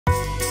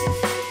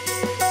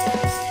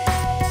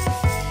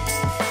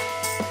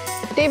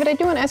David, I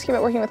do want to ask you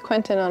about working with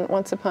Quentin on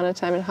Once Upon a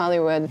Time in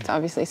Hollywood. It's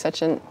obviously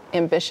such an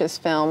ambitious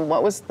film.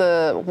 What was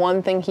the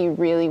one thing he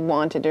really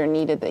wanted or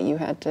needed that you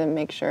had to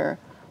make sure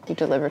you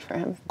delivered for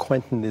him?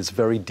 Quentin is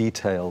very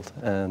detailed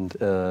and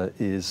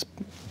is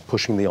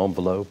pushing the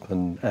envelope,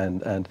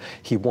 and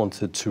he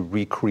wanted to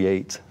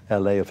recreate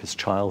LA of his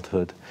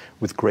childhood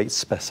with great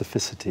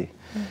specificity.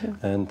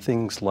 And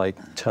things like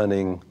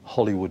turning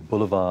Hollywood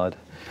Boulevard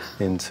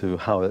into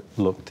how it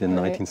looked in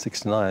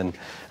 1969.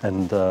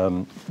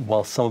 And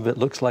while some of it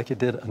looks like it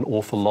did, an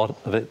awful lot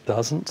of it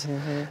doesn't.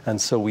 And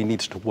so we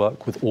needed to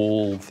work with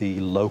all the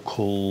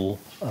local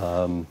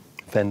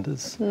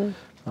vendors.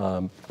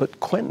 But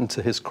Quentin,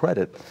 to his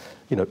credit,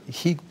 you know,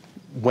 he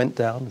went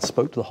down and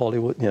spoke to the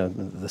Hollywood, you know,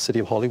 the city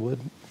of Hollywood.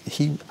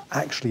 He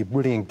actually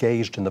really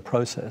engaged in the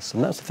process.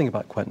 And that's the thing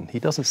about Quentin. He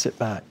doesn't sit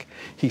back.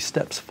 He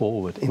steps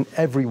forward in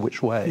every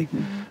which way.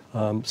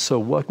 So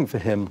working for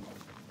him,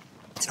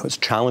 you know, it's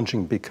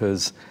challenging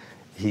because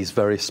he's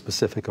very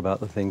specific about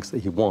the things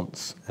that he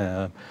wants.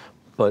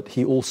 But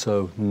he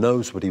also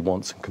knows what he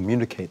wants and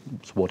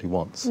communicates what he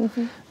wants.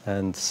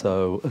 And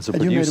so as a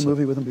producer... Had you made a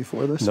movie with him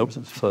before this? Nope,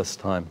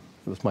 first time.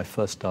 It was my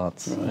first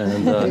dance.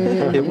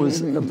 And it was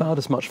about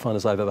as much fun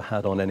as I've ever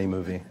had on any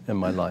movie in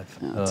my life.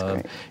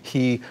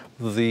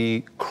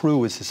 The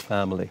crew is his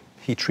family.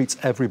 He treats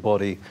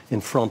everybody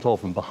in front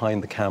of and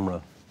behind the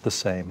camera the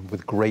same,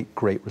 with great,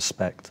 great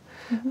respect.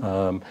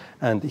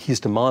 And he's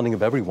demanding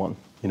of everyone.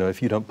 You know,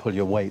 if you don't pull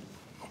your weight,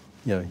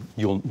 you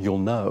know, you'll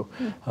know.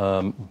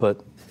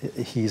 But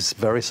he's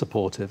very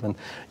supportive, and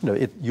you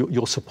know,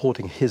 you're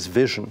supporting his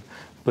vision.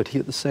 But he,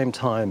 at the same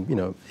time, you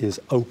know, is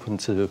open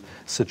to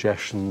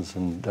suggestions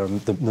and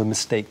the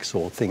mistakes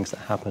or things that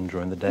happen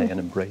during the day and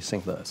embracing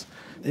those.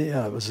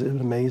 Yeah, it was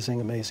an amazing,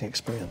 amazing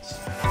experience.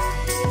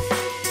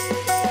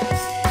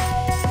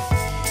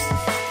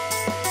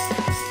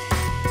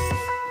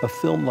 A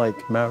film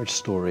like Marriage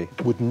Story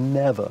would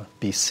never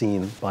be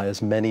seen by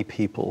as many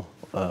people,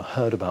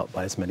 heard about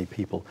by as many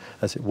people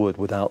as it would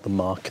without the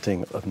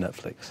marketing of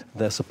Netflix.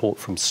 Their support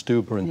from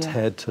Stuber and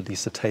Ted to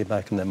Lisa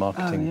Tabak and their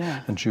marketing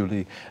and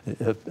Julie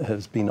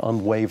has been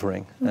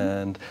unwavering.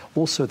 And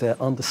also their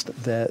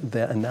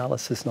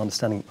analysis and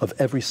understanding of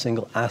every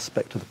single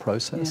aspect of the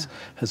process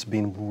has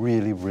been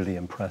really, really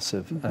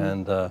impressive.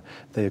 And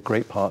they're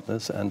great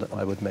partners, and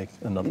I would make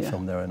another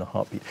film there in a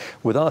heartbeat.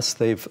 With us,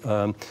 they've,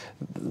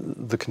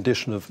 the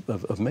condition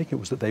of making it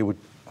was that they would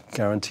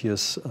guarantee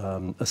us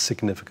a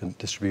significant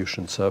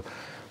distribution. So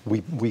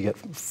we get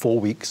 4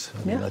 weeks.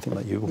 I mean, I think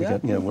like you, we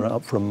get, you know, we're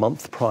up for a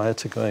month prior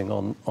to going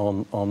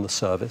on the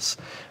service.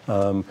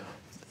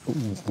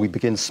 We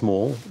begin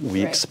small,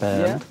 we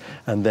expand,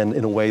 and then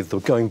in a way the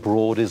going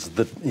broad is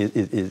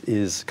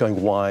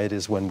going wide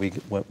is when we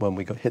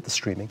hit the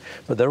streaming.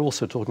 But they're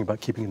also talking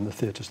about keeping it in the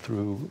theaters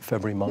through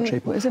February, March,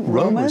 April. Isn't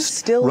Roma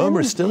still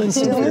in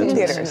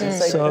theaters?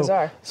 It's like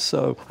bizarre.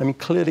 So I mean,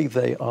 clearly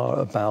they are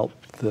about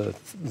the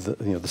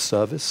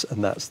service,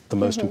 and that's the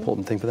most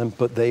important thing for them.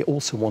 But they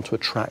also want to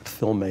attract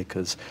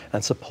filmmakers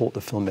and support the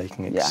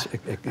filmmaking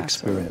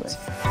experience.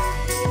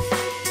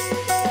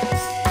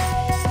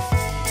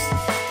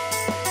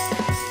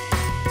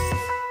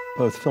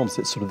 Both films,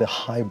 it's sort of they're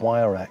high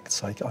wire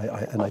acts,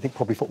 and I think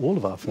probably for all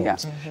of our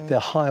films, they're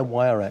high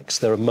wire acts.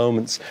 There are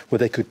moments where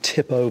they could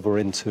tip over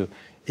into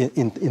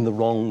in the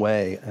wrong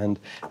way, and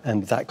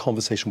that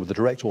conversation with the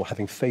director, or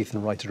having faith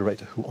in the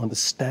writer-director who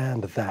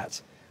understand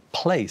that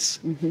place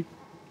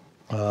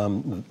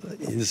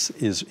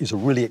is a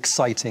really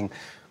exciting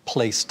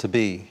place to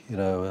be. You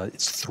know,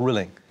 it's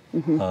thrilling.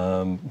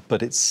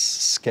 But it's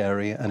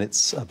scary, and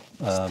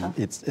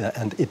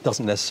and it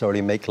doesn't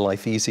necessarily make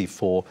life easy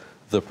for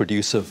the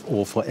producer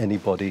or for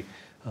anybody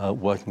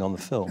working on the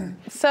film.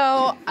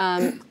 So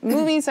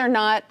movies are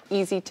not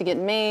easy to get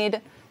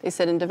made. They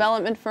sit in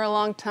development for a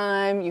long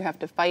time. You have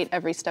to fight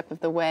every step of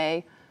the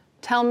way.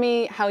 Tell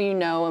me how you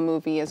know a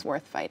movie is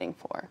worth fighting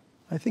for.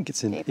 I think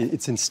it's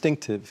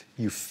instinctive.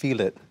 You feel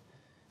it.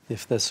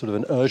 If there's sort of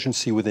an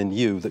urgency within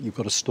you that you've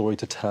got a story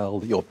to tell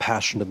that you're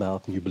passionate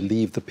about, and you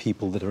believe the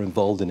people that are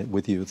involved in it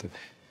with you,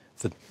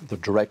 the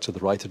director, the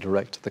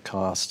writer-director, the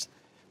cast,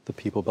 the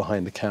people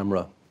behind the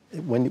camera.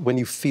 When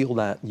you feel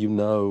that, you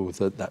know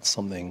that that's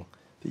something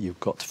that you've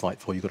got to fight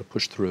for, you've got to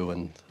push through,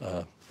 and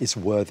it's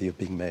worthy of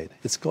being made.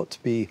 It's got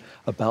to be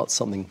about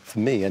something, for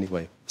me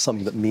anyway,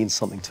 something that means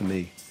something to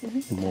me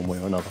in one way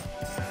or another.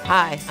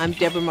 Hi, I'm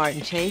Deborah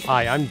Martin Chase.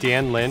 Hi, I'm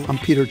Dan Lin. I'm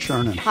Peter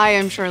Chernin. Hi,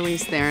 I'm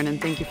Charlize Theron,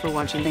 and thank you for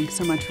watching. Thanks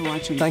so much for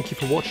watching. Thank you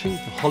for watching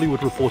the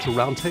Hollywood Reporter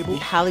Roundtable.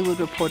 Hollywood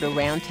Reporter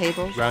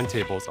Roundtable.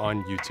 Roundtables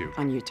on YouTube.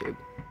 On YouTube.